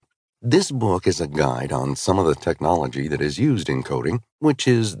This book is a guide on some of the technology that is used in coding, which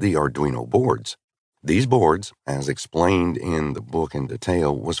is the Arduino boards. These boards, as explained in the book in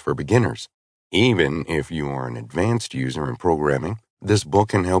detail, was for beginners. Even if you are an advanced user in programming, this book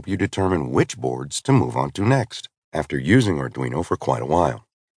can help you determine which boards to move on to next, after using Arduino for quite a while.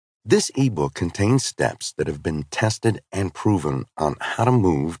 This ebook contains steps that have been tested and proven on how to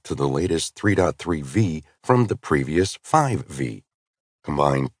move to the latest 3.3V from the previous 5V.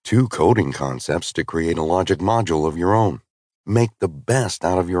 Combine two coding concepts to create a logic module of your own. Make the best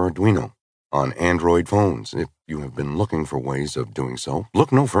out of your Arduino. On Android phones, if you have been looking for ways of doing so,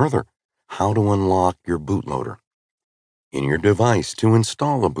 look no further. How to unlock your bootloader. In your device to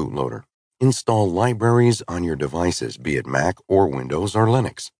install a bootloader. Install libraries on your devices, be it Mac or Windows or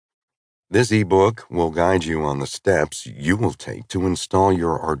Linux. This ebook will guide you on the steps you will take to install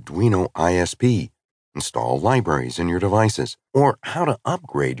your Arduino ISP, install libraries in your devices, or how to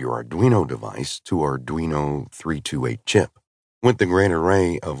upgrade your Arduino device to Arduino 328 chip. With the great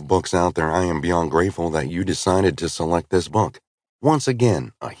array of books out there, I am beyond grateful that you decided to select this book. Once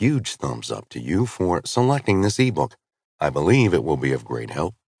again, a huge thumbs up to you for selecting this ebook. I believe it will be of great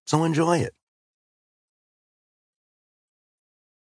help, so enjoy it.